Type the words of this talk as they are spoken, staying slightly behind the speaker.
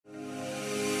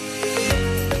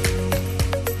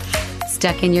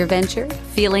Stuck in your venture?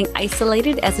 Feeling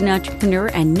isolated as an entrepreneur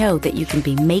and know that you can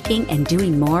be making and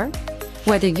doing more?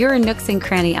 Whether you're a Nooks and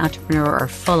Cranny entrepreneur or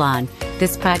full on,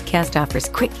 this podcast offers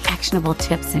quick, actionable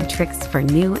tips and tricks for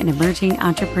new and emerging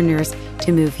entrepreneurs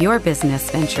to move your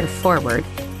business venture forward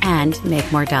and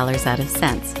make more dollars out of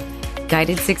cents.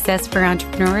 Guided Success for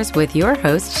Entrepreneurs with your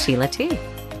host, Sheila T.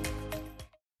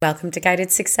 Welcome to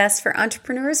Guided Success for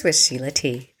Entrepreneurs with Sheila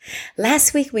T.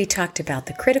 Last week, we talked about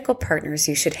the critical partners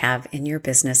you should have in your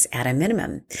business at a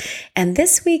minimum. And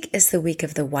this week is the week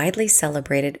of the widely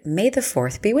celebrated May the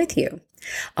 4th Be With You,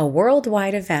 a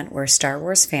worldwide event where Star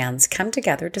Wars fans come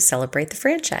together to celebrate the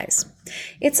franchise.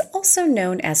 It's also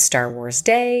known as Star Wars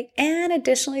Day, and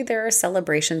additionally, there are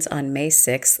celebrations on May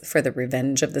 6th for the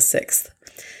Revenge of the Sixth.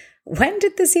 When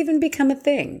did this even become a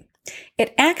thing?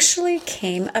 It actually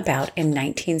came about in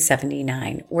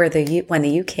 1979, when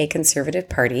the UK Conservative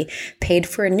Party paid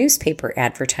for a newspaper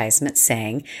advertisement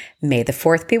saying, "May the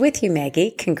 4th be with you, Maggie,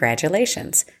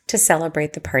 congratulations," to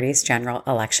celebrate the party's general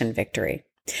election victory.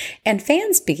 And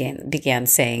fans began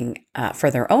saying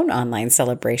for their own online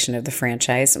celebration of the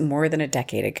franchise more than a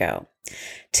decade ago.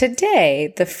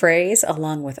 Today, the phrase,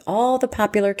 along with all the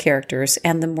popular characters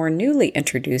and the more newly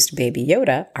introduced Baby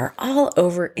Yoda, are all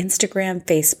over Instagram,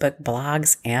 Facebook,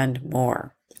 blogs, and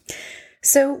more.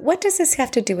 So what does this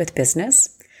have to do with business?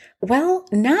 Well,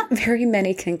 not very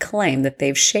many can claim that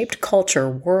they've shaped culture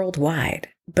worldwide,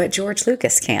 but George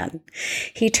Lucas can.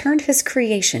 He turned his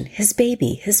creation, his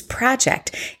baby, his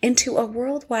project, into a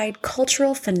worldwide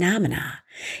cultural phenomena.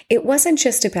 It wasn't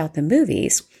just about the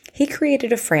movies. He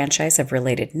created a franchise of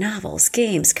related novels,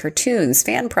 games, cartoons,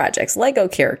 fan projects, Lego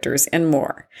characters, and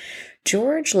more.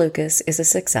 George Lucas is a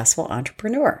successful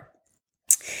entrepreneur.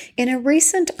 In a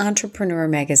recent Entrepreneur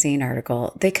magazine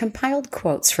article, they compiled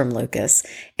quotes from Lucas,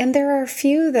 and there are a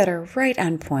few that are right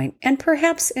on point and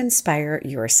perhaps inspire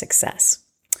your success.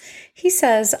 He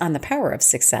says on the power of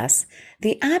success,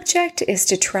 "The object is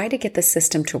to try to get the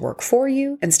system to work for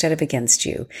you instead of against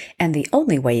you, and the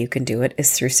only way you can do it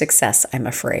is through success, I'm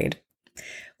afraid."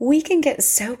 We can get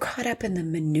so caught up in the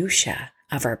minutia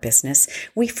of our business,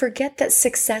 we forget that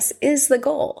success is the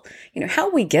goal. How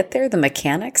we get there, the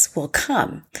mechanics will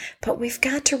come, but we've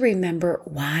got to remember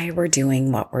why we're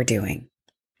doing what we're doing.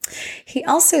 He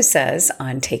also says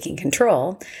on taking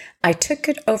control, "I took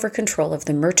over control of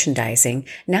the merchandising,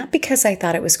 not because I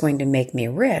thought it was going to make me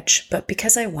rich, but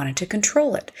because I wanted to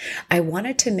control it. I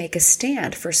wanted to make a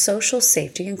stand for social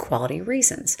safety and quality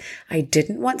reasons. I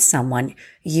didn't want someone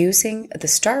using the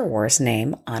Star Wars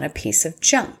name on a piece of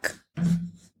junk."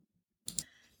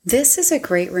 This is a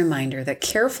great reminder that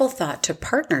careful thought to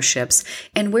partnerships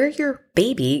and where your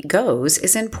baby goes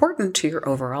is important to your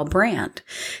overall brand.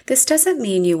 This doesn't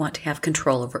mean you want to have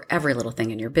control over every little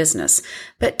thing in your business,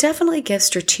 but definitely give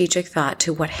strategic thought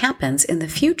to what happens in the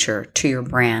future to your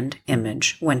brand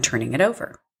image when turning it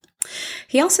over.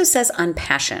 He also says on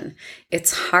passion,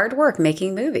 "It's hard work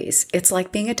making movies. It's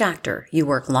like being a doctor. You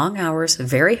work long hours,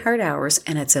 very hard hours,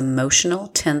 and it's emotional,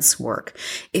 tense work.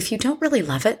 If you don't really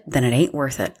love it, then it ain't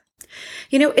worth it."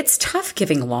 It's tough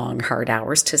giving long, hard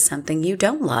hours to something you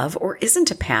don't love or isn't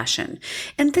a passion.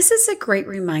 And this is a great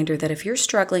reminder that if you're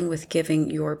struggling with giving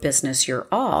your business your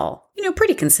all,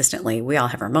 pretty consistently, we all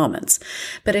have our moments.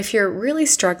 But if you're really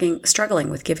struggling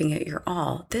with giving it your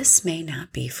all, this may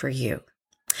not be for you.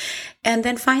 And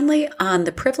then finally, on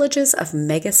the privileges of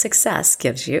mega success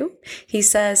gives you, he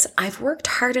says, "I've worked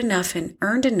hard enough and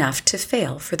earned enough to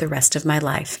fail for the rest of my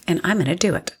life, and I'm going to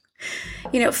do it."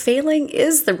 Failing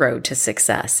is the road to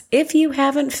success. If you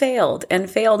haven't failed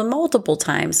and failed multiple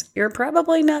times, you're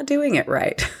probably not doing it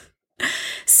right.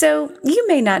 So you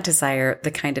may not desire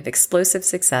the kind of explosive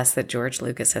success that George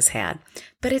Lucas has had,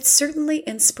 but it's certainly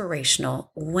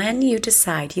inspirational when you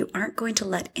decide you aren't going to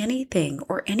let anything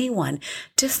or anyone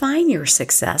define your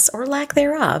success or lack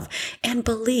thereof and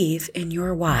believe in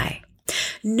your why.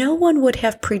 No one would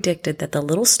have predicted that the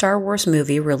little Star Wars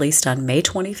movie released on May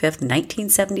 25th,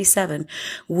 1977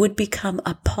 would become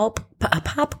a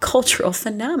pop cultural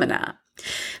phenomena.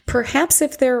 Perhaps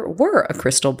if there were a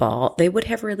crystal ball, they would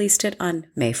have released it on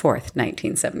May 4th,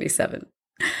 1977.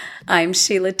 I'm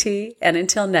Sheila T., and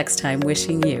until next time,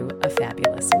 wishing you a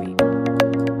fabulous week.